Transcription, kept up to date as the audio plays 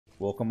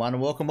Welcome one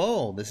and welcome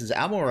all. This is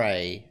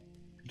Amoray,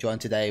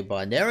 joined today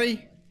by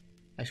Neri.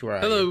 Actually, where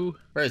are you?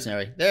 Where is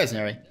Neri? There's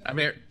Neri. I'm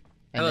here.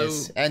 And Hello.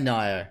 And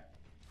Nio.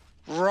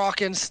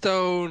 Rock and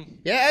stone.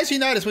 Yeah, as you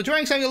notice, we're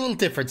doing something a little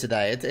different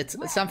today. It's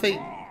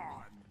something...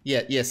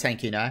 Yeah, yes,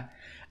 thank you, Nio.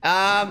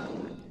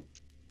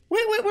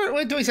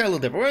 We're doing something a little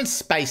different. We're in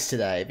space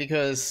today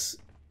because...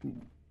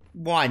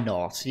 Why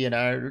not? You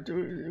know,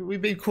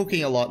 we've been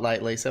cooking a lot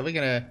lately, so we're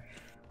gonna...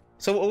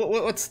 So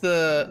what's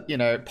the, you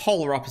know,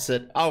 polar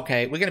opposite?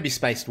 Okay, we're going to be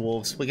space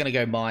dwarves. We're going to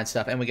go mine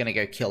stuff, and we're going to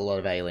go kill a lot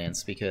of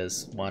aliens,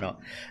 because why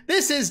not?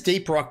 This is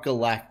Deep Rock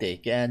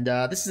Galactic, and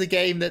this is a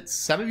game that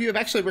some of you have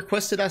actually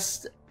requested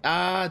us,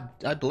 I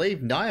believe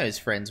Nio's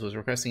friends was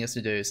requesting us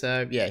to do.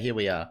 So, yeah, here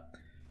we are.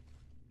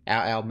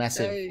 Our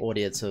massive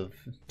audience of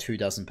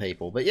 24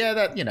 people. But yeah,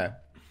 that, you know,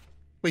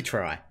 we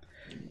try.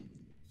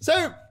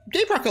 So,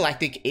 Deep Rock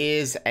Galactic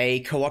is a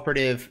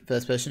cooperative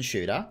first-person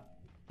shooter,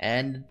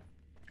 and...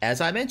 as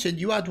I mentioned,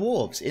 you are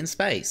dwarves in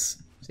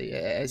space. See,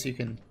 as you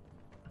can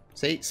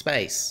see,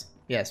 space.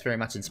 Yes, very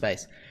much in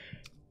space.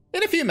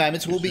 In a few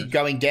moments, we'll be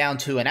going down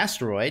to an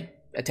asteroid,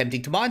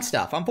 attempting to mine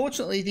stuff.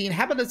 Unfortunately, the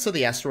inhabitants of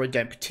the asteroid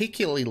don't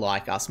particularly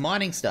like us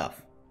mining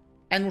stuff,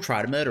 and will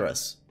try to murder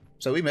us.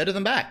 So we murder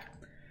them back.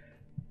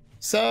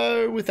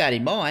 So, with that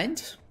in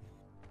mind,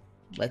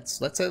 let's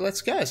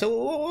go.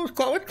 So,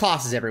 what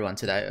class is everyone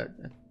today?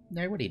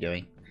 No, what are you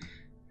doing?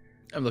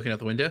 I'm looking out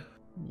the window.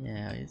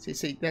 Yeah, you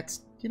see,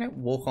 that's... You don't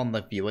walk on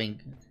the viewing.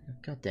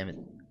 God damn it.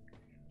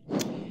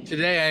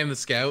 Today I am the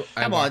scout.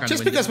 Come on,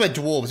 just because we're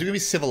dwarves, we're going to be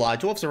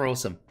civilized. Dwarves are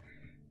awesome.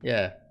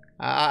 Yeah.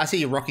 I see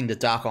you rocking the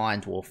dark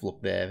iron dwarf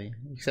look there.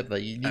 Except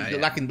that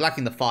you're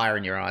lacking the fire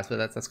in your eyes, but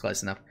that's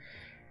close enough.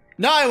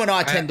 No, and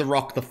I tend to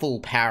rock the full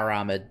power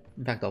armored.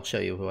 In fact, I'll show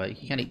you who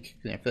you can't,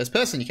 you know, first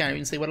person, you can't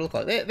even see what it looks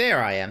like.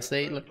 There I am,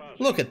 see?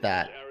 Look at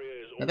that.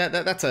 Now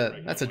that's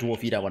a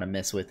dwarf you don't want to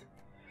mess with.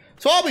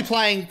 So I'll be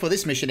playing, for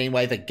this mission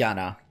anyway, the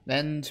gunner.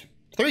 And...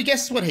 3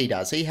 guesses what he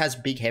does. He has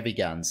big, heavy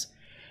guns.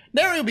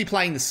 Neri will be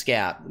playing the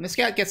scout. And the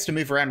scout gets to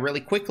move around really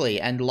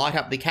quickly and light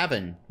up the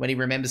cavern when he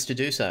remembers to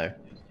do so.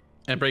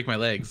 And break my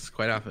legs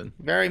quite often.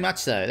 Very much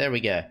so. There we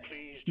go.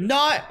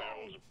 No.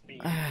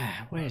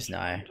 Where's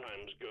Nio?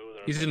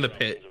 He's in the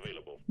pit.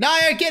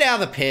 Nio, get out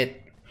of the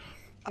pit.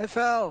 I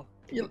fell.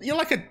 You're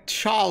like a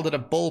child at a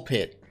ball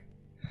pit.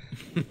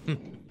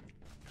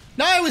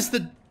 Nio is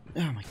the...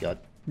 Oh my god.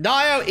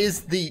 Nio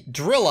is the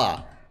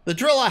driller. The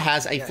driller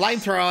has a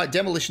flamethrower,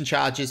 demolition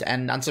charges,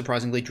 and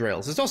unsurprisingly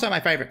drills. It's also my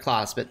favorite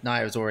class, but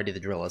Nio is already the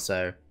driller,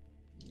 so...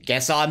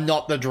 Guess I'm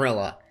not the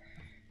driller.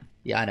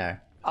 Yeah, I know.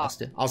 I'll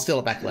steal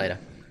it back later.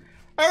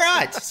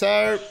 Alright,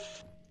 so...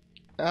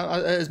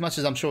 as much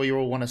as I'm sure you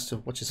all want us to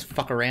watch us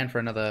fuck around for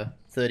another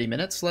 30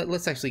 minutes,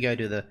 let's actually go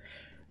to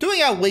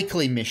doing our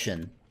weekly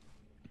mission.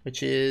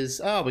 Which is...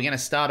 Oh, we're going to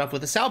start off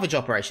with a salvage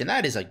operation.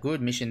 That is a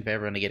good mission for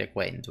everyone to get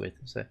acquainted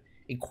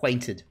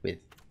with.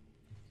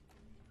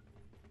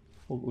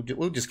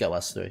 We'll just go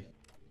us three.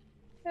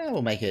 Yeah,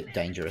 we'll make it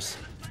dangerous.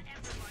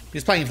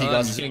 Because playing with you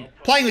guys,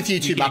 playing with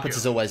you two Muppets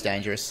is always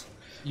dangerous.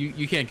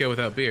 You can't go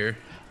without beer.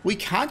 We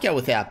can't go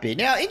without beer.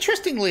 Now,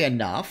 interestingly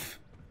enough,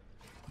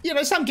 you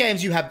know, some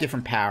games you have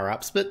different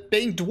power-ups, but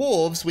being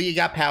dwarves, we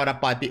got powered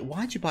up by beer.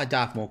 Why'd you buy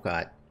Dark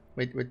Morkite?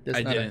 I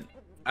didn't.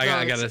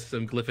 I got us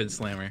some Glyphid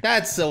Slammer.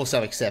 That's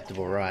also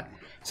acceptable, right?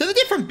 So the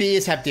different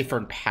beers have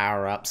different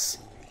power-ups.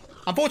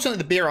 Unfortunately,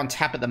 the beer on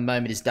tap at the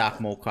moment is Dark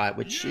Morkite,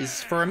 which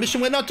is for a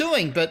mission we're not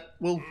doing, but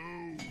we'll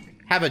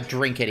have a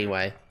drink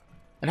anyway.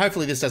 And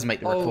hopefully this doesn't make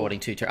the recording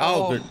too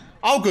terrible.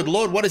 Oh, good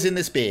lord, what is in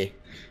this beer?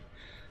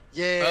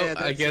 Yeah,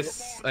 I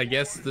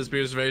guess this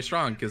beer is very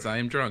strong because I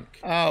am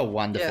drunk. Oh,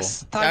 wonderful.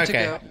 Yes, time to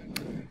go.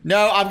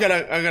 No, I'm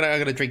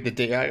gonna drink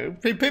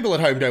the people at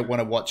home don't want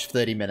to watch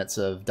 30 minutes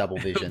of double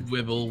vision.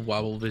 Wibble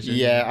wobble vision.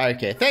 Yeah,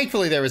 okay.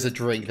 Thankfully there is a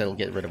drink that'll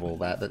get rid of all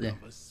that, but yeah.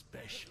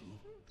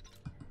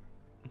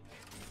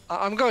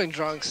 I'm going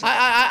drunk. So.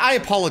 I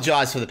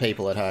apologize for the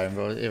people at home.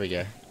 Here we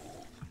go.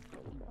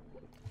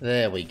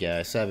 There we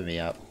go. Sober me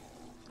up.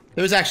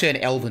 There was actually an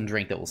elven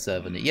drink that will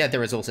serve in it. Yeah,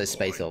 there is also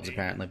space elves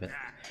apparently, but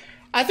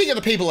I think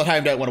the people at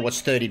home don't want to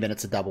watch 30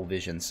 minutes of double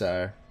vision,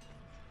 so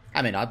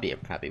I mean, I'd be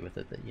happy with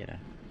it, but you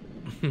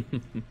know.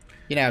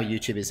 You know how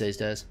YouTube is these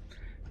days.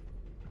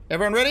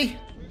 Everyone ready?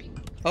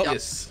 Oh,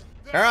 yes.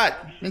 All right,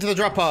 into the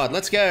drop pod.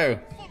 Let's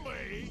go.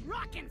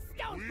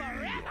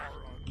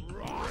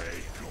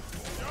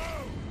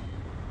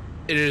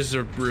 It is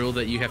a rule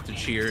that you have to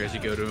cheer as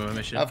you go to a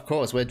mission. Of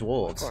course, we're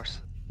dwarves. Of course.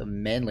 The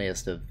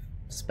manliest of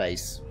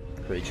space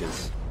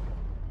creatures.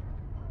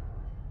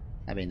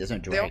 I mean, there's no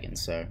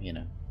dragons, so, you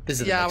know. This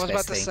is the next I was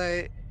about to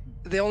say,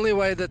 the only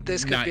way that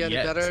this could be any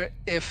better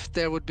if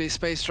there would be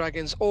space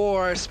dragons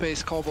or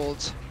space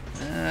kobolds.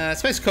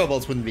 Space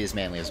kobolds wouldn't be as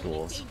manly as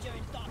dwarves.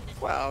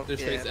 Well,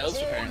 there's space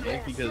elves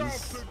apparently,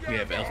 because we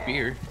have elf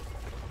beer.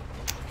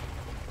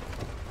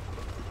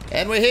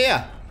 And we're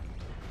here.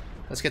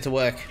 Let's get to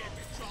work.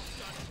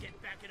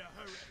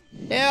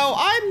 Now,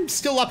 I'm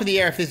still up in the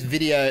air if this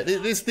video,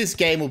 this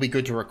game will be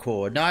good to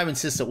record. No, I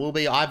insist it will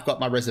be. I've got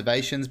my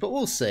reservations, but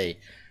we'll see.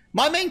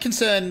 My main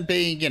concern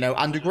being, you know,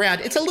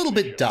 underground, it's a little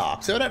bit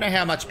dark, so I don't know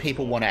how much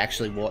people want to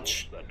actually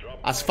watch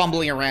us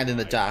fumbling around in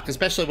the dark,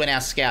 especially when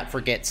our scout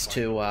forgets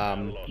to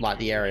light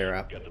the area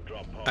up.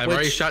 I've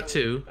already shot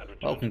 2.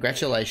 Well,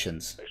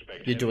 congratulations.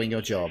 You're doing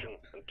your job.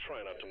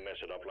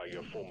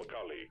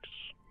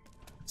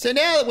 So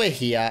now that we're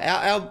here,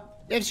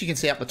 as you can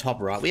see up the top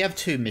right, we have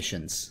 2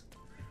 missions.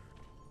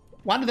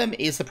 One of them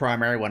is the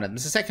primary, one of them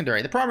is the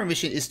secondary. The primary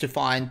mission is to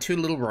find 2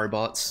 little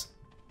robots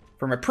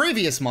from a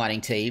previous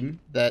mining team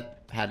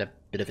that had a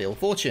bit of ill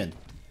fortune.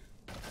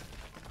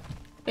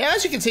 Now,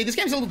 as you can see, this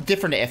game's a little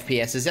different to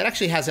FPSs. It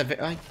actually has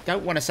I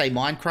don't want to say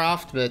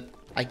Minecraft, but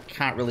I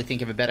can't really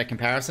think of a better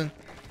comparison.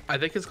 I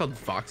think it's called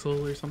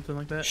Voxel or something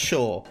like that.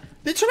 Sure.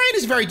 The terrain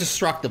is very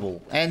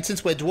destructible, and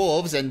since we're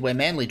dwarves, and we're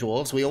manly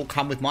dwarves, we all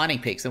come with mining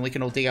picks, and we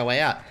can all dig our way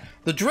out.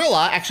 The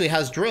driller actually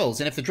has drills,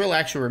 and if the driller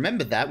actually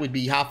remembered that, we'd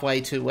be halfway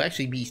to, we'll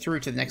actually be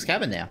through to the next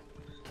cabin now.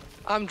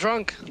 I'm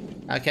drunk.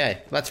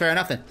 Okay, that's fair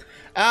enough then.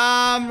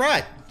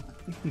 Right.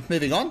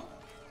 Moving on.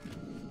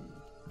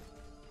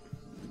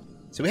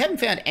 So we haven't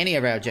found any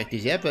of our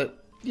objectives yet,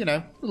 but, you know,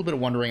 a little bit of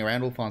wandering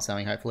around, we'll find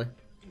something, hopefully.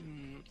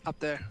 Up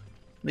there.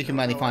 We can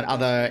mainly find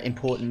other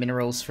important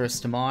minerals for us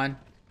to mine.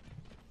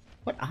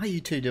 What are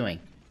you 2 doing?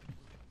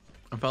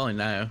 I'm following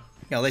now.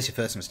 Yeah, at least your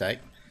first mistake.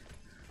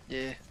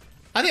 Yeah.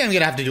 I think I'm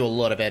going to have to do a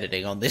lot of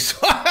editing on this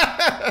one.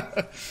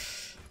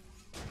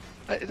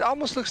 It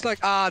almost looks like...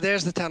 Ah,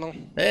 there's the tunnel.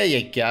 There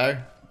you go.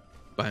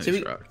 Behind So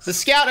these rocks. the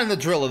scout and the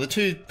driller, the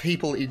 2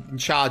 people in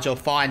charge of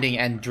finding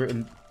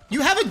and...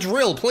 You have a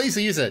drill, please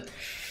use it.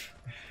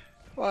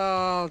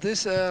 Well,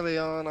 this early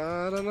on,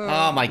 I don't know.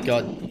 Oh my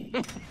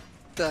god.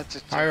 That's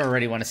a I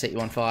already want to set you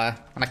on fire.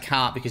 And I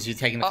can't because you're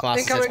taking the class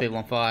that sets incoming. people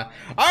on fire.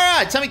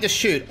 Alright, something to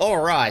shoot.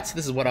 Alright, so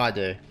this is what I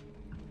do.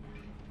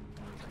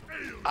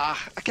 I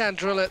can't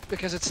drill it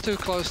because it's too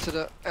close to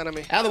the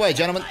enemy. Out of the way,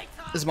 gentlemen.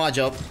 This is my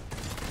job.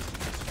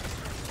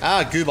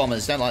 Ah, goo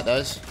bombers. Don't like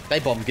those. They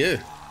bomb goo.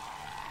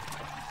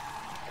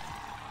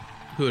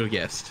 Who would have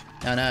guessed?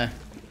 Oh no.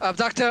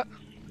 Abductor.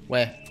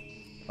 Where?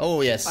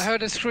 Oh, yes. I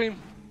heard a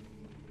scream.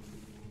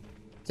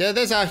 So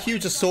there's a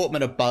huge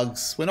assortment of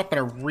bugs. We're not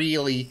going to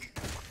really...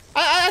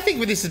 I think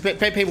with this, is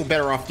people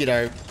better off, you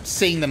know,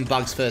 seeing them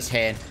bugs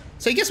firsthand.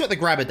 So guess what the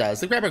grabber does?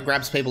 The grabber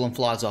grabs people and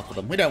flies off with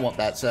them. We don't want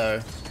that,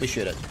 so we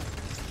shoot it.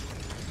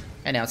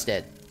 And now it's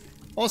dead.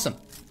 Awesome.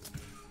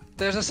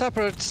 There's a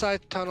separate side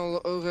tunnel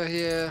over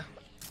here.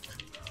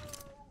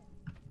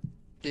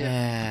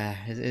 Yeah.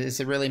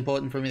 Is it really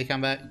important for me to come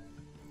back?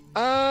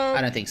 I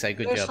don't think so.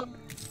 Good job.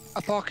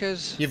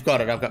 Apocalypse. You've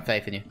got it. I've got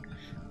faith in you.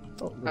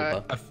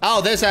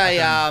 Oh, there's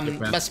a,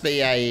 must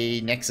be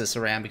a nexus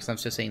around because I'm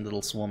just seeing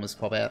little swarmers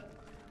pop out.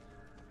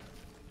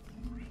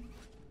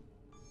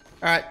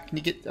 Alright, can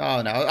you get...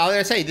 Oh, no. I was going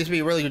to say, this would be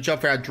a really good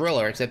job for our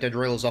driller, except our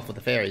driller's off with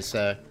the fairies,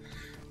 so...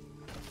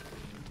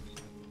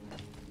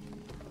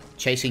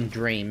 Chasing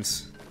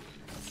dreams.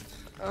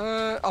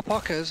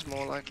 Apocalypse,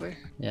 more likely.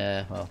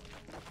 Yeah, well...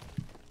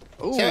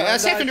 Ooh, So, our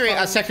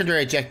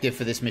secondary objective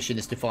for this mission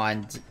is to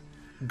find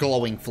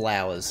glowing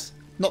flowers.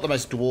 Not the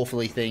most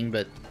dwarfly thing,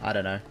 but I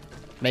don't know.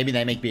 Maybe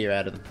they make beer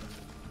out of them.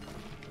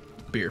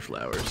 Beer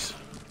flowers.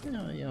 You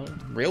know,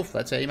 real,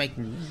 that's how you make...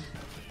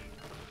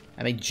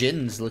 I mean,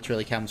 gins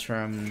literally comes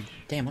from...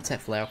 Damn, what's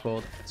that flower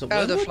called? Is it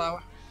wormwood?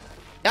 Elderflower.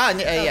 Ah,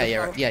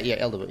 yeah,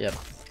 elderwood, yeah.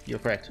 You're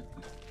correct.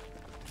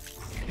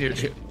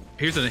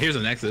 Here's a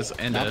nexus,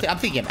 and No, I'm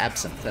thinking of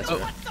absinthe, that's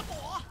right.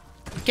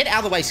 Get out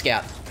of the way,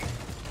 scout.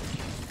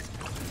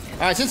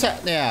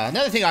 Alright, now,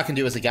 another thing I can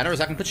do as a gunner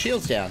is I can put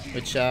shields down,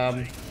 which,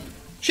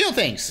 shield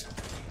things!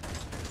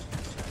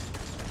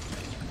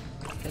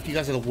 I think you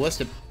guys are the worst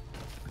at...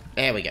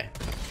 There we go.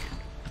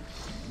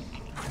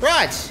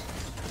 Right!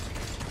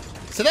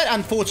 So that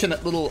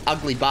unfortunate little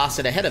ugly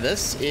bastard ahead of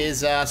us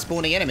is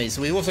spawning enemies.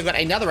 We've also got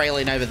another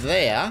alien over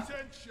there.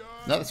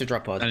 No, that's a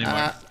drop pod.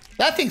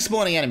 That thing's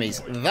spawning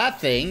enemies. That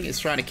thing is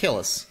trying to kill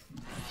us.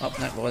 Oh,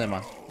 no, well, never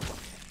mind.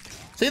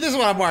 See, this is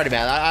what I'm worried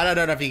about. I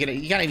don't know if you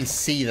can't even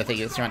see the thing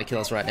that's trying to kill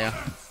us right now.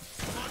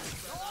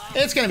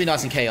 It's going to be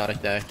nice and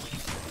chaotic, though.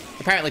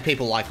 Apparently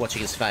people like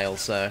watching us fail,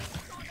 so...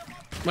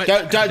 Wait,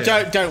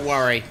 Don't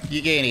worry.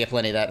 You're going to get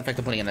plenty of that. In fact,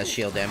 I'm putting another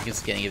shield down because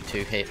it's getting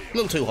a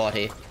little too hot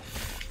here.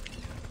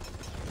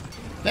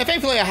 Now,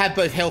 thankfully, I have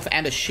both health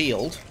and a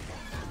shield.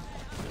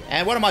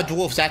 And one of my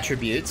dwarf's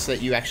attributes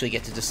that you actually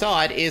get to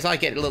decide is I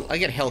get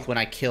health when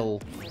I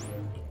kill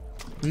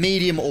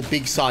medium or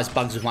big-sized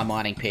bugs with my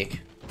mining pick.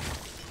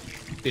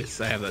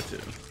 Yes, I have that too.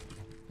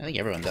 I think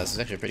everyone does. It's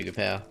actually a pretty good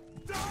power.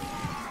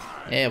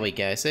 There we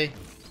go, see?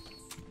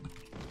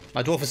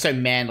 My dwarf is so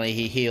manly,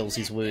 he heals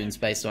his wounds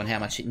based on how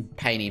much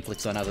pain he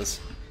inflicts on others.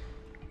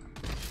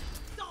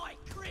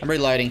 I'm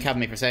reloading, cover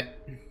me for a sec.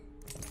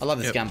 I love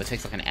this gun, but it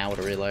takes like an hour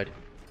to reload.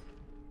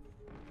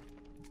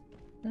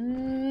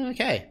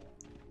 Okay.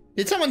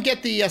 Did someone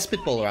get the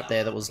spitballer up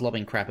there that was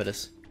lobbing crap at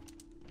us?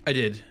 I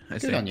did.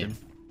 Good on you.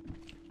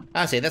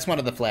 I see, that's one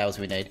of the flowers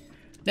we need.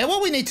 Now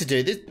what we need to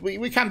do,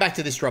 we come back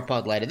to this drop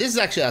pod later. This is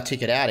actually our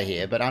ticket out of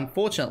here, but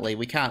unfortunately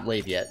we can't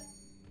leave yet.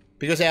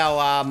 Because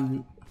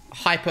our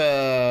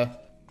hyper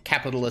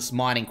capitalist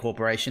mining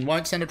corporation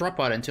won't send a drop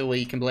pod until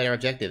we complete our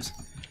objectives.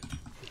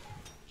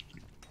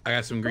 I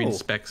got some green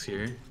specks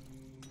here.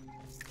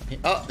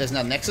 Oh, there's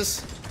another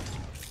Nexus.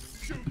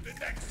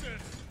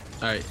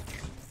 Alright.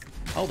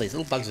 Oh, these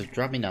little bugs have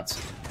driven me nuts.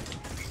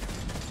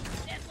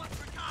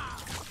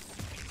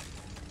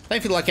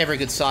 Don't feel like every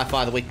good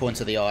sci-fi, the weak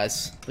points are the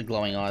eyes. The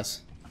glowing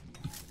eyes.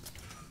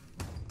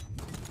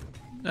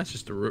 That's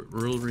just a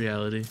real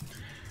reality.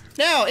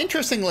 Now,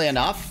 interestingly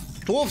enough,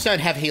 dwarves don't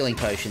have healing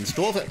potions.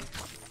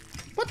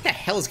 What the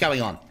hell is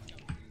going on?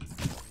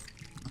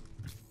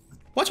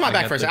 Watch my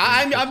back for a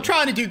second. I'm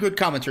trying to do good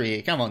commentary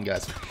here. Come on,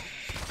 guys.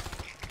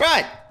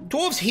 Right,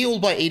 dwarves heal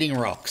by eating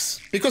rocks.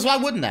 Because why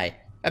wouldn't they?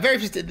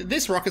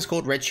 This rock is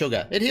called red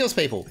sugar. It heals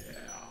people.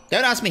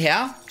 Don't ask me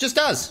how, just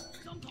does.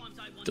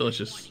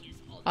 Delicious.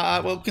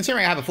 Well,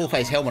 considering I have a full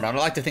face helmet on, I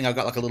like to think I've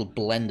got like a little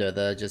blender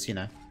that just, you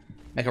know,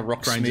 make a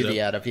rock smoothie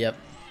out of, yep.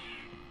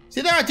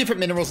 See, there are different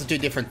minerals that do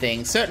different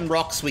things. Certain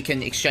rocks we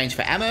can exchange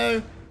for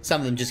ammo. Some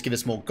of them just give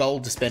us more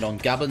gold to spend on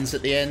gubbins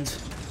at the end.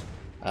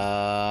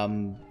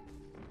 Trying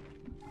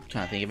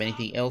to think of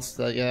anything else.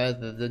 Oh, yeah,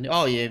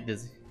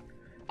 there's...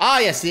 Ah,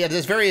 yes, yeah,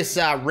 there's various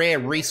rare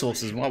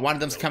resources. One of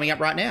them's coming up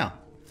right now.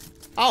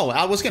 Oh,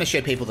 I was going to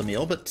show people the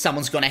meal, but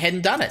someone's gone ahead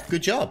and done it.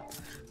 Good job.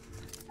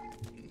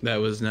 That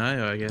was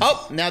Nio, I guess.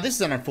 Oh, now this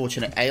is an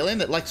unfortunate alien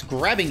that likes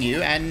grabbing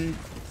you and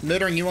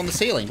murdering you on the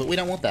ceiling, but we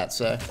don't want that,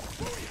 so...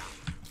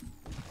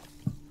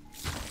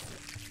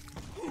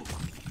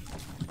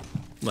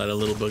 A lot of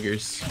little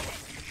boogers.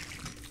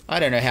 I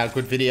don't know how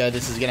good video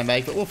this is going to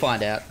make, but we'll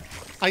find out.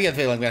 I get the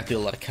feeling I'm going to have to do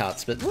a lot of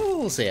cuts, but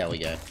we'll see how we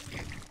go.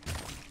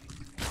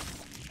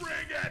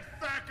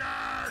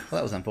 Well,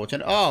 that was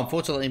unfortunate. Oh,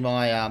 unfortunately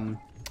my,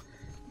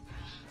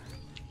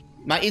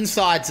 my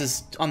insides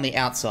is on the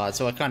outside,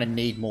 so I kind of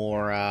need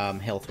more,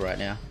 health right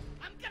now.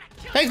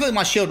 Thankfully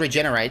my shield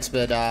regenerates,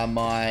 but,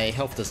 my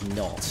health does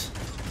not.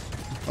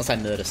 Unless I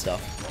murder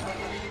stuff.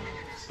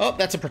 Oh,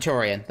 that's a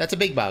Praetorian. That's a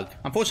big bug.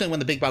 Unfortunately, when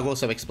the big bug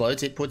also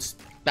explodes, it puts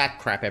bat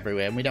crap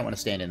everywhere, and we don't want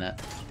to stand in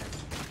that.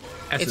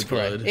 Acid It's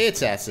correct. blood.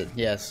 It's acid,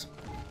 yes.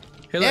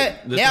 Hey, Yeah,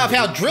 look, now, if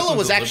our driller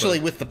was actually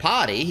with the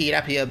party, he could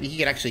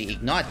actually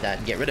ignite that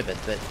and get rid of it,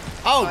 but...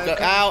 Oh,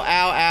 Okay. ow,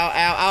 ow, ow,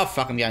 ow, ow,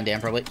 fuck, I'm going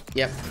down, probably.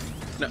 Yep.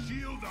 No.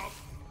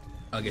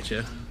 I'll get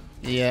you.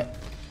 Yep.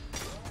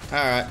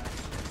 Alright.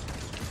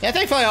 Now,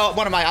 thankfully,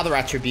 one of my other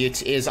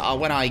attributes is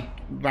when I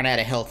run out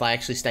of health, I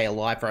actually stay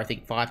alive for, I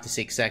think, 5 to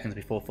 6 seconds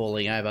before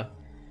falling over.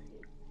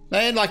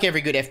 And like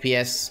every good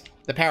FPS,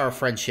 the power of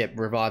friendship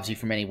revives you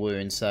from any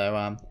wounds,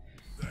 so,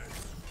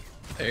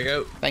 There you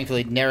go.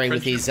 thankfully, Neri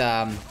with his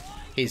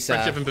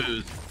Friendship and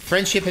booze.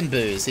 Friendship and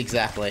booze,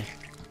 exactly.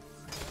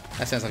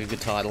 That sounds like a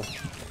good title.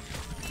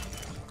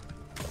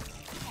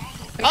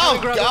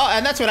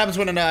 And that's what happens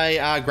when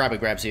a grabber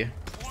grabs you.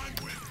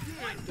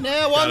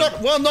 No,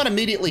 while not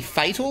immediately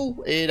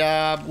fatal, it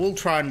will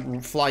try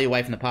and fly you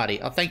away from the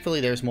party.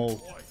 Thankfully, there's more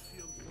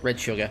red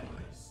sugar.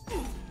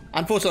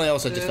 Unfortunately, I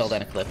also just fell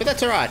down a cliff, but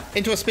that's alright.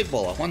 Into a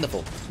spitballer,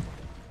 wonderful.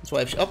 That's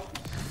why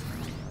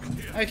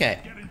okay.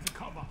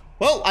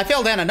 Well, I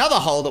fell down another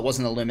hole that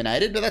wasn't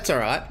illuminated, but that's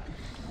alright.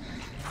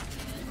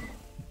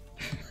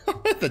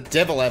 The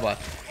devil am I?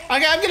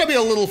 Okay, I'm gonna be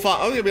a little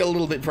I'm gonna be a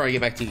little bit before I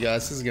get back to you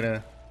guys. This is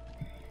gonna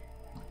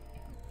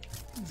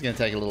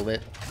take a little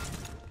bit.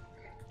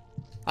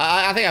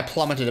 I think I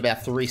plummeted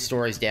about 3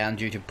 stories down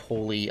due to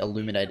poorly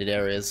illuminated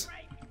areas.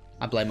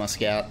 I blame my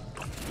scout.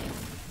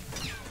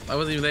 I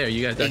wasn't even there.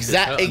 You guys.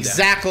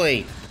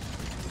 Exactly.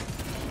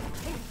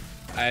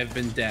 I've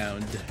been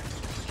downed.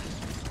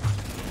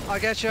 I'll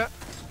get you.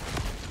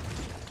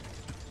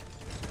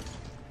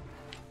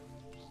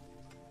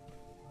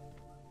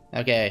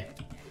 Okay.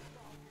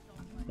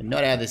 We're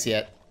not out of this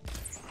yet.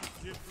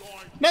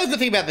 Another good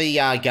thing about the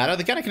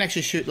gunner can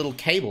actually shoot little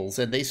cables,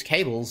 and these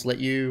cables let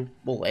you,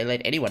 well, they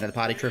let anyone in the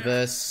party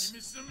traverse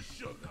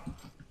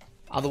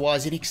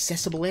otherwise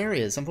inaccessible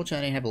areas.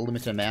 Unfortunately, I don't have a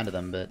limited amount of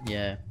them, but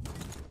yeah.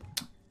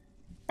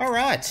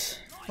 Alright.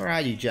 Where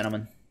are you,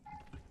 gentlemen?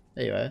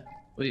 There you are.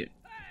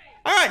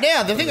 Alright,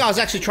 now, the thing I was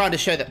actually trying to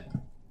show that...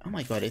 Oh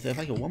my god, if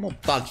I get one more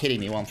bug hitting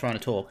me while I'm trying to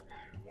talk.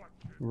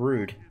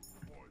 Rude.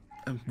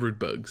 Rude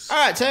bugs.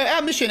 Alright, so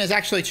our mission is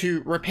actually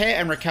to repair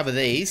and recover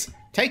these,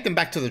 take them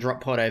back to the drop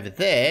pod over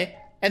there,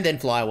 and then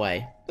fly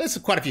away. There's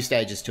quite a few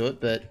stages to it,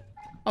 but...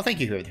 Oh,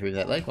 thank you whoever threw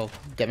that leg. I'll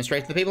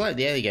demonstrate to the people out.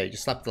 There you go,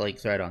 just slap the leg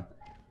straight on.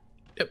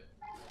 Yep.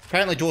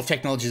 Apparently dwarf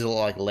technology is a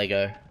lot like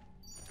Lego.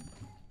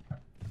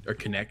 Or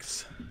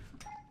connects.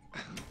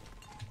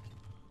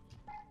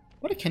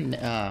 What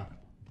a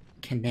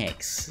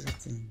connects?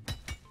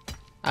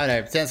 I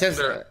don't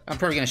know. I'm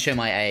probably going to show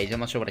my age. I'm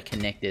not sure what a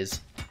connect is.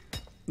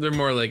 They're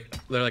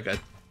like a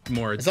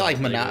more. Is that like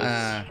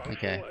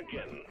okay.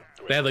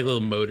 They had like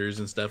little motors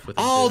and stuff with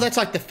them. Oh, too. that's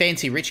like the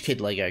fancy rich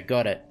kid Lego.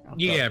 Got it. Oh,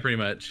 yeah, pretty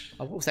much.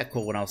 Oh, what was that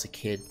called when I was a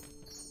kid?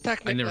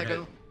 Technic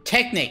Lego.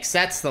 Technics,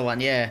 that's the one,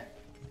 yeah.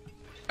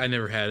 I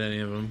never had any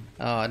of them.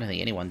 Oh, I don't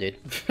think anyone did.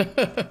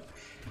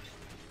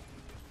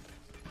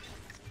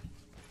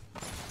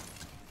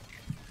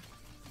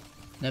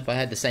 Nope, I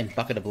had the same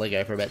bucket of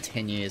Lego for about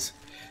 10 years.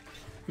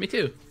 Me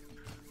too.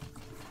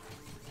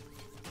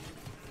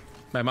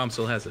 My mom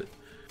still has it.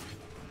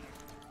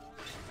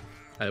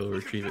 I will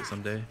retrieve it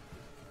someday.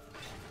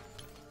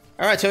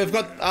 Alright, so we've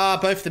got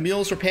both the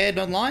mules repaired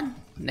online.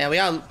 Now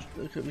we're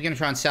going to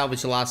try and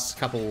salvage the last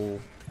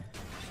couple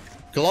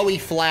glowy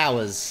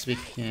flowers.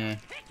 Yeah.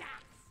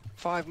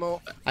 5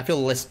 more. I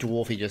feel less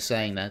dwarfy just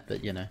saying that,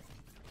 but you know.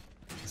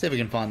 See if we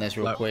can find those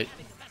real quick.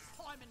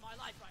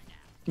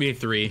 We need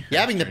 3. You're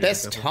having the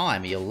best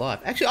time of your life.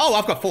 Actually, oh,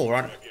 I've got 4,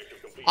 right?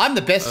 I'm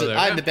the best.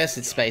 I'm the best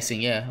at spacing.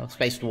 Yeah,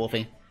 space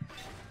dwarfing.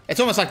 It's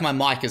almost like my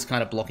mic is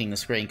kind of blocking the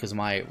screen because of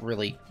my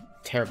really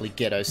terribly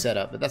ghetto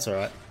setup, but that's all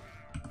right.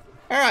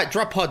 All right,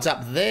 drop pods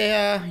up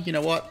there. You know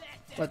what?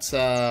 Let's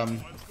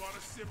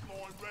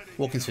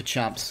Walk-ins for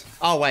chumps.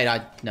 Oh wait,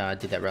 I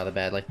did that rather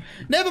badly.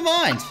 Never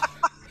mind.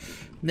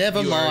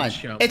 Never mind.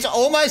 It's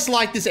almost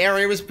like this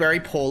area was very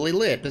poorly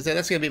lit. That's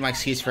going to be my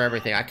excuse for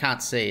everything. I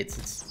can't see.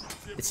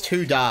 It's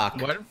too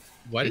dark.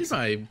 Why did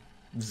my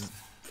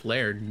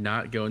flare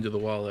not go into the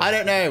wall? I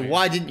don't know.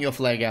 Why didn't your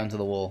flare go into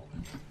the wall?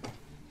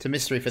 It's a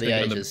mystery for the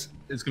ages.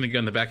 It's going to go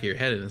in the back of your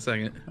head in a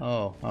second.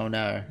 Oh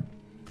no.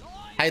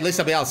 Hey, at least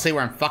I'll be able to see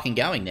where I'm fucking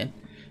going then.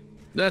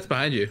 That's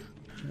behind you.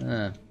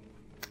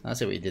 I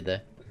see what you did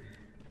there.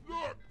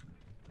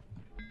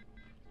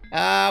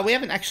 We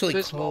haven't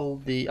actually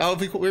called the... Oh,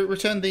 we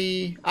returned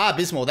the...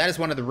 Bismol. That is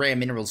one of the rare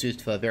minerals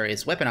used for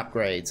various weapon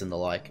upgrades and the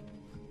like.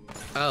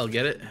 I'll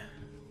get it.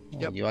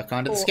 Yep. You are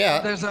kind of the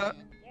scout. There's a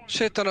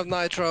shit ton of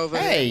nitro over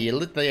here. Hey, you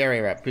lit the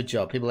area up. Good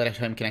job. People at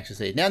home can actually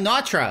see it. Now,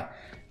 nitro.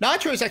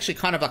 Nitro is actually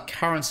kind of a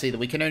currency that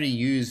we can only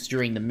use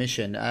during the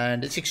mission,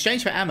 and it's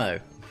exchanged for ammo.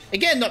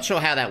 Again, not sure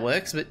how that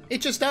works, but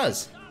it just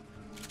does.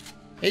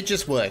 It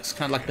just works.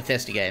 Kind of like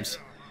Bethesda games.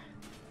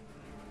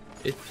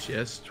 It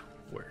just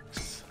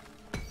works.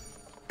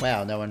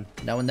 Wow, no one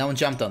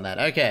jumped on that.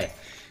 Okay.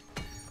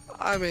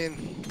 I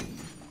mean,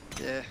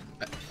 yeah.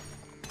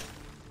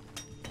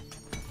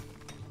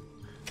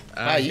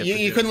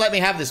 You couldn't let me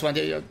have this one,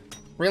 did you?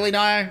 Really,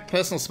 no?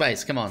 Personal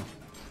space, come on.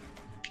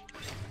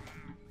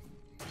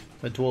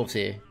 We're dwarves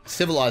here.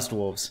 Civilized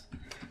dwarves.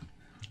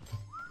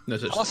 No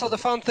such also, the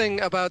fun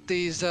thing about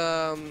these,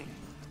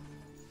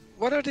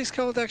 what are these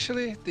called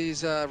actually?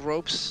 These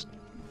ropes?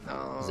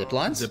 Zip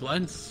lines? Zip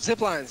lines?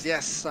 Zip lines,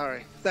 yes,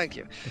 sorry. Thank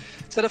you.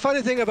 So the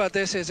funny thing about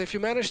this is if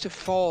you manage to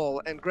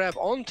fall and grab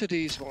onto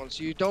these ones,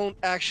 you don't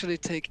actually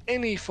take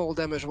any fall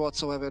damage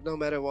whatsoever, no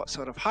matter what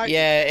sort of height.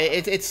 Yeah,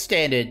 it's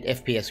standard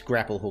FPS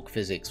grapple hook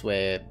physics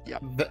where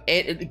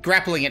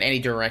grappling in any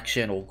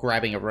direction or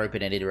grabbing a rope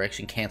in any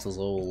direction cancels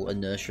all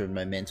inertia and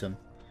momentum.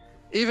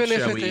 Even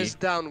if it is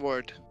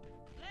downward.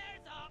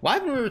 Why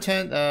haven't we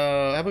returned,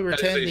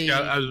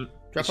 the...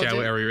 Drop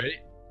are we ready?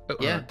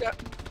 Yeah.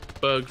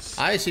 Bugs.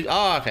 I assume...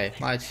 Oh, okay.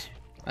 I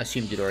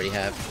assumed you'd already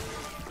have.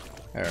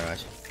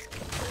 Alright.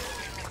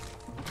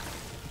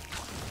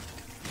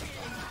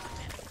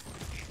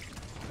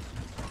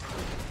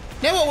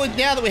 Now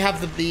that we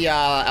have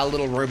our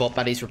little robot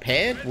buddies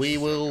repaired, we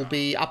will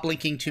be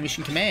uplinking to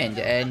Mission Command,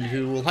 and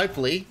who will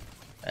hopefully,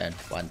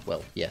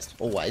 well, yes,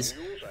 always,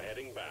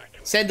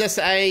 send us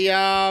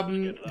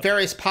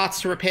various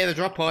parts to repair the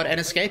drop pod and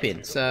escape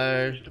in.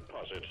 So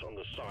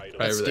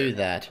let's do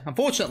that.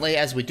 Unfortunately,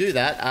 as we do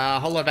that, a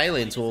whole lot of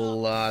aliens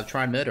will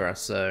try and murder us,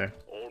 so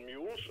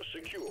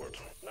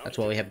that's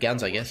why we have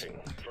guns, I guess.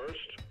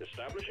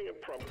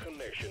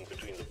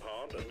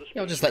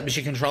 Yeah, I'll just let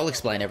Mission Control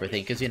explain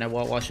everything, because, you know,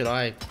 why should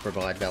I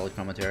provide valid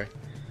commentary?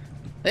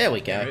 There we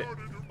go.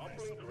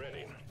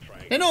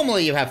 Now,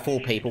 normally you have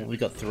 4 people, but we've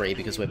got 3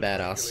 because we're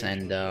badass,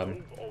 and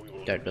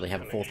don't really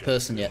have a 4th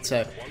person yet,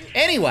 so...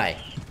 Anyway!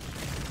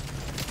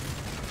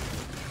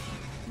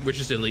 We're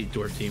just an elite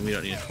dwarf team, we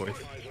don't need a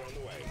 4th.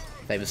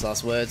 Famous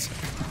last words.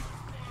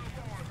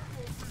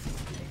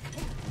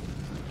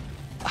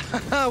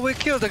 We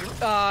killed the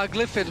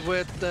Glyphid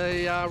with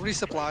the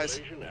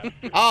resupplies.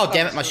 Oh,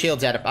 damn it, my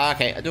shield's out of...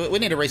 okay, we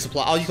need a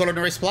resupply. Oh, you got it on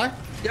a resupply?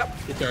 Yep.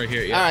 It's right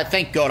here, yeah. Alright,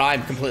 thank God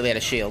I'm completely out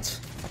of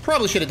shields. I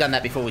probably should have done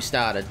that before we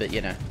started, but,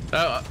 you know.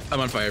 Oh, I'm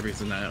on fire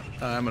because now.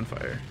 I'm on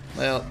fire.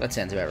 Well, that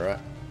sounds about right.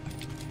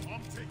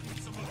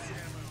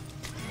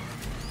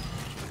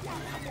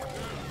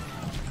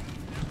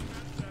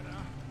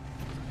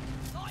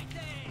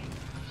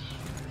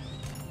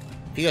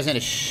 If you guys need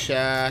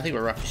a I think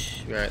we're rough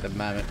right at the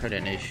moment. Probably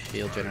don't need a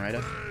shield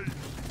generator.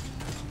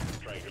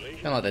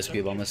 Don't like those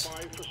goo bombers.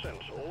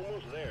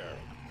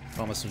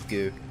 Bombers with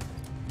goo.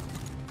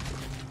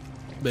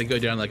 They go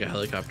down like a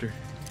helicopter.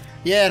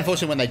 Yeah,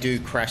 unfortunately when they do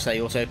crash, they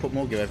also put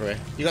more goo everywhere.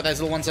 You got those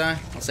little ones there?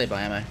 I'll save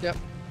my ammo. Yep.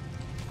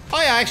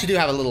 Oh yeah, I actually do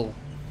have a little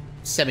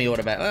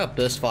semi-automatic,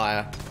 burst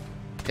fire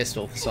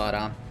pistol for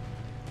sidearm.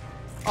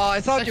 Oh, I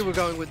thought you were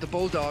going with the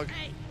bulldog.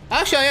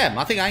 Actually, I am.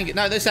 I think I can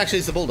no, this actually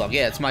is the bulldog.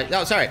 Yeah, it's my...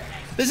 Oh, sorry.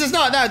 This is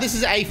not... No, this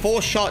is a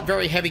 4-shot,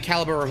 very heavy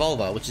caliber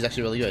revolver, which is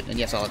actually really good. And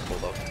yes, I like the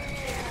bulldog.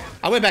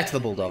 I went back to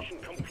the bulldog.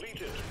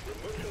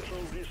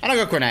 And I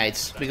got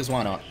grenades, because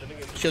why not?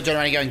 Shield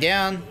generator going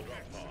down.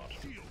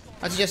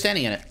 I suggest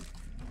standing in it.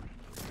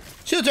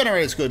 Shield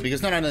generator is good,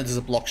 because not only does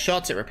it block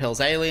shots, it repels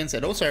aliens,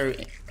 it also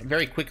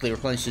very quickly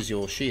replenishes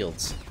your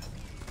shields.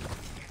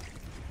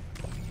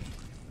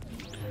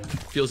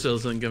 Fuel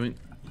cells incoming.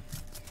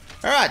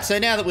 Alright, so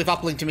now that we've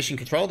uplinked to mission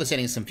control, they're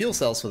sending some fuel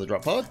cells for the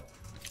drop pod.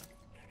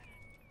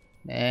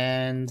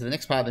 And the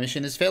next part of the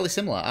mission is fairly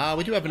similar.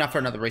 We do have enough for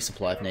another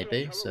resupply if need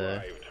be,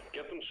 so...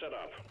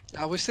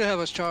 We still have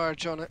a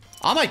charge on it.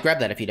 I might grab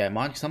that if you don't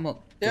mind, because I'm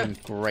not doing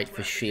great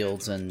for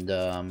shields and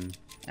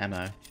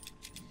ammo.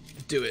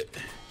 Do it.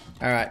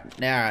 Alright,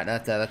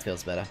 that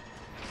feels better.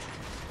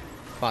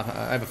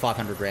 Over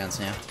 500 rounds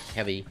now.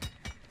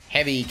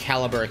 Heavy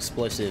caliber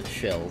explosive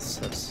shells.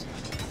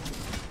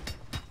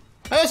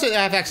 I also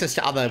have access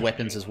to other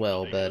weapons as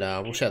well, but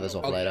we'll show those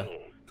off later.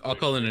 I'll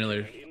call in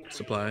another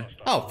supply.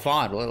 Oh,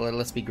 fine. Well,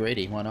 let's be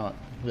greedy. Why not?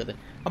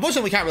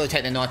 Unfortunately, we can't really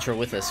take the nitro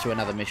with us to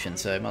another mission,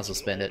 so might as well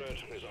spend it.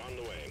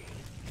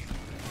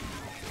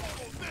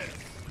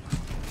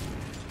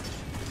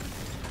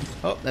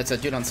 Oh, that's a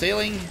dude on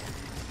ceiling.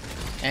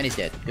 And he's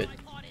dead. Good.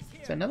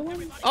 Is that another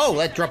one? Oh,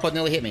 that drop pod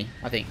nearly hit me,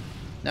 I think.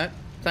 No,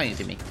 something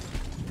hit me.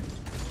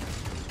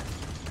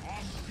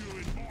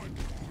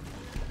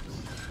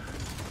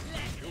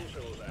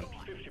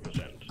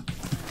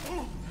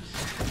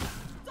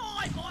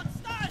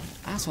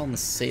 Asshole on the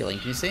ceiling.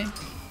 Can you see him?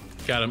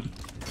 Got him.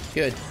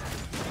 Good.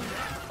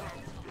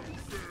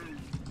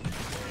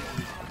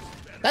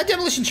 That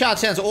demolition charge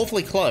sounds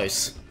awfully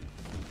close.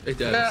 It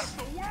does.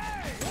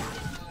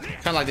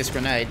 Kind of like this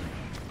grenade.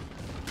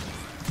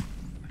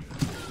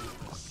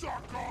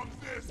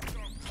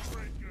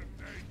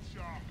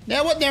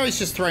 Now, what Nary's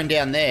just thrown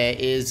down there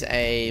is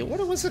a...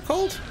 What was it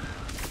called?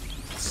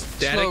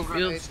 Static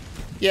fields?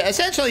 Yeah,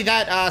 essentially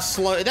that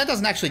that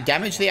doesn't actually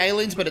damage the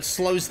aliens, but it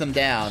slows them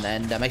down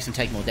and makes them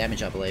take more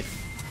damage, I believe.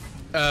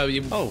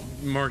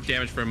 More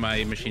damage from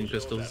my machine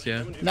pistols,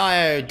 yeah.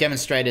 Nio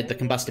demonstrated the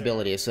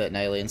combustibility of certain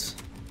aliens.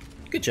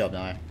 Good job,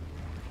 Nio.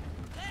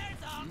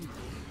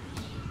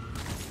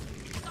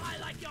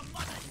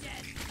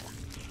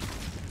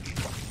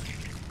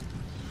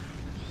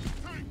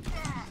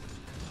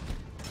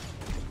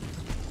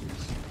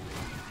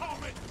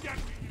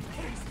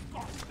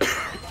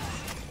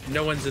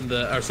 No one's in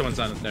the... Or someone's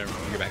on there.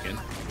 Get back in.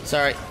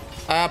 Sorry.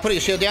 Putting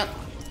a shield down.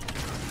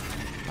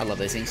 I love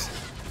these things.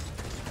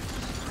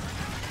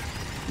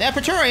 Now,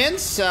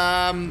 Praetorians,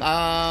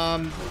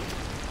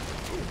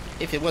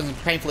 if it wasn't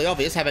painfully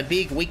obvious, have a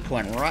big weak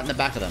point right in the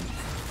back of them.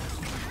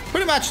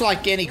 Pretty much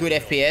like any good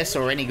FPS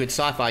or any good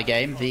sci-fi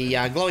game, the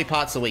glowy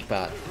part's the weak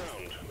part.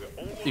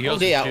 Oh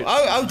dear.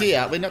 Oh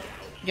dear. We're not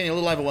getting a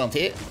little overwhelmed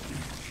here.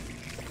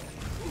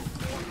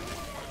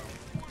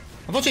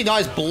 Unfortunately,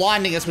 Nio's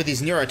blinding us with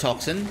his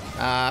neurotoxin.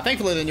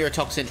 Thankfully, the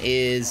neurotoxin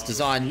is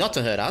designed not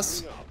to hurt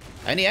us,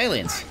 only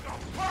aliens.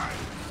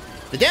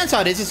 The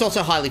downside is it's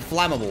also highly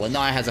flammable, and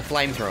Nio has a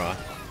flamethrower.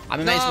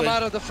 I'm amazed. I'm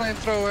out of the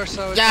flamethrower,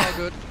 so it's all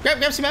good.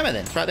 Grab some ammo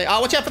then. It's right there. Oh,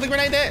 watch out for the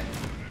grenade there.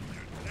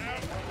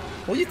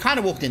 Well, you kind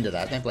of walked into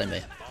that. Don't blame me.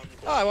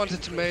 Oh, I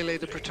wanted to melee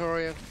the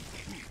Praetorian.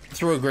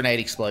 Through a grenade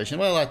explosion.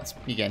 Well, that's,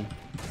 again,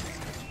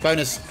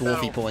 bonus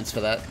dwarfy points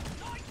for that.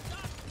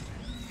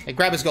 Hey,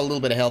 Grabber's got a little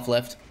bit of health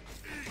left.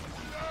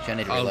 I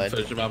need to reload. I'll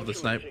finish him off with the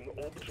snipe.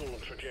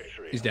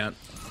 He's down.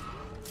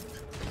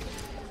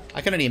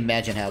 I can only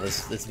imagine how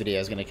this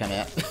video is going to come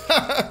out.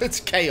 It's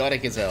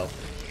chaotic as hell.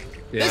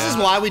 Yeah. This is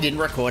why we didn't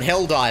record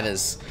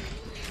Helldivers.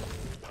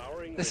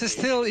 This is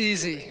still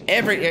easy.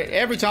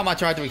 Every time I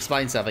tried to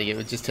explain something, it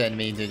would just turn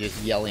me into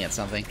just yelling at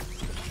something.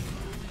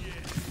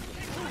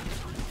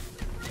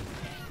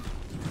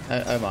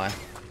 Oh my.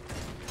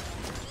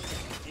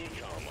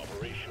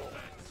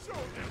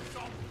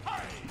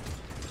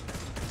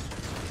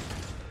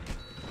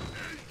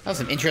 That was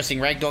some interesting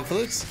ragdoll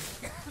flips.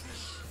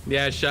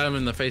 Yeah, I shot him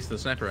in the face with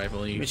the sniper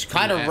rifle. Which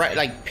kind of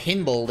like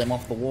pinballed him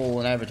off the wall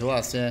and over to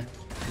us, yeah.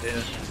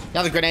 Yeah.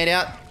 Another grenade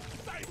out.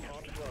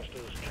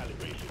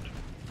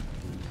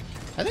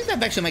 I think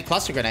they've actually made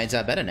cluster grenades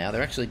out better now.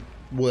 They're actually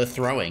worth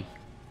throwing.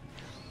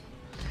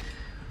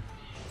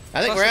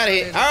 I think we're out of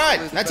here.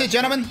 Alright, that's it,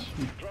 gentlemen.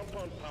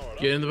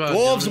 Get in the boat.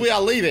 Dwarves, we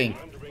are leaving.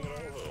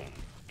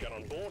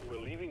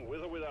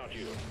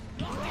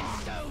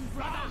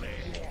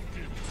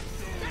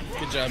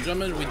 Good job,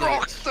 gentlemen. We did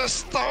Rock it. the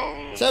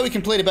stone! So we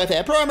completed both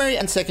our primary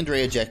and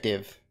secondary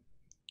objective.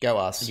 Go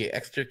us. You get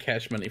extra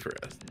cash money for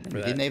us.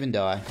 We didn't even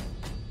die.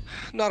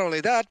 Not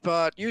only that,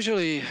 but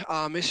usually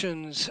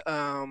missions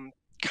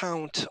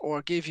count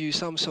or give you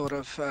some sort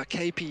of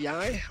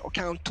KPI or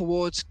count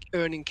towards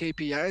earning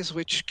KPIs,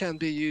 which can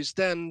be used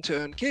then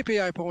to earn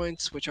KPI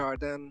points, which are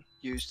then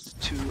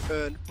used to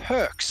earn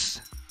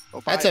perks.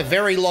 That's a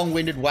very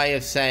long-winded way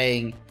of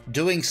saying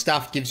doing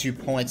stuff gives you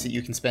points that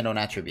you can spend on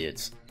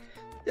attributes.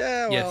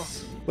 Yeah, well.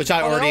 Yes. Which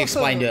I already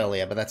explained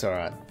earlier, but that's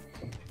alright.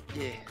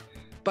 Yeah.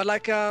 But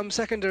like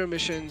secondary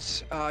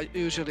missions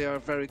usually are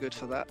very good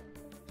for that.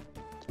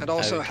 And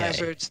also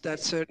hazards that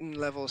certain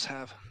levels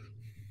have.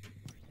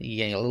 You're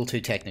getting a little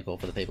too technical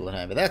for the people at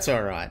home, but that's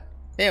alright.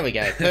 There we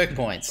go, perk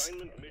points.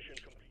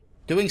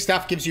 Doing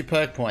stuff gives you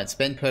perk points.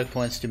 Spend perk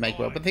points to make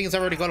well. But the thing is,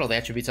 I've already got all the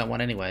attributes I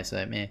want anyway,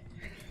 so meh.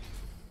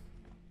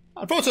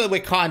 Unfortunately,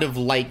 we're kind of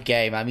late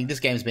game. I mean, this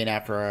game's been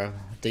out for a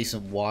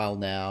decent while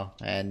now,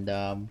 and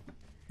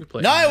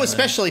Nio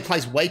especially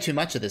plays way too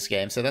much of this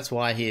game, so that's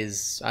why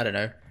he's, I don't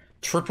know,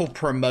 triple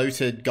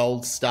promoted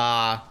gold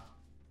star.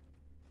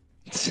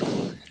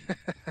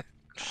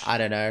 I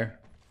don't know.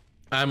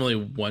 I'm only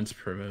once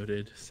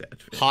promoted.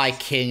 Sad face. High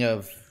King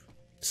of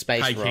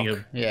Space High Rock. King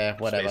of yeah,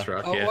 whatever. Space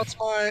Rock, Oh, yeah.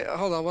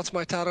 what's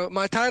my title?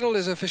 My title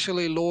is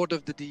officially Lord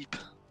of the Deep.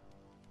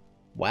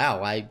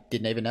 Wow, I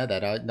didn't even know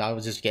that. I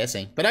was just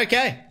guessing. But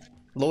okay.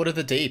 Lord of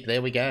the Deep,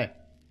 there we go.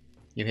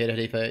 You heard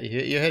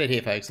it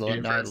here, folks.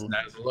 Lord, That is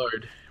the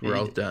Lord. We're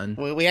all done.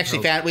 We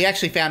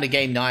actually found a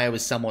game Naya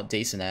was somewhat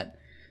decent at.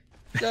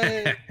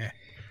 Yay.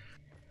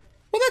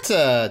 Well, that's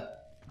a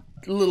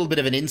little bit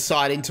of an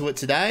insight into it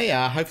today.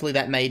 Hopefully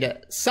that made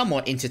it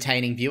somewhat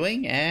entertaining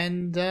viewing.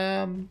 And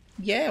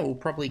yeah, we'll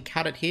probably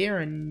cut it here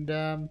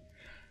and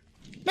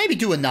maybe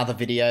do another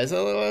video.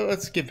 So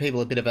let's give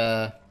people a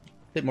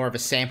bit more of a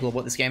sample of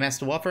what this game has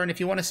to offer. And if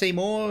you want to see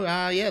more,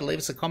 yeah, leave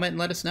us a comment and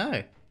let us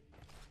know.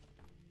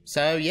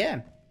 So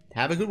yeah,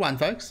 have a good one,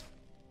 folks.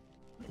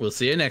 We'll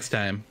see you next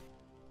time.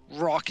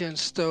 Rock and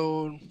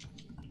stone.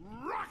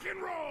 Rock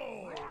and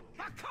roll!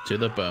 To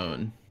the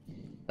bone.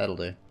 That'll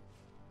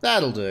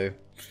do.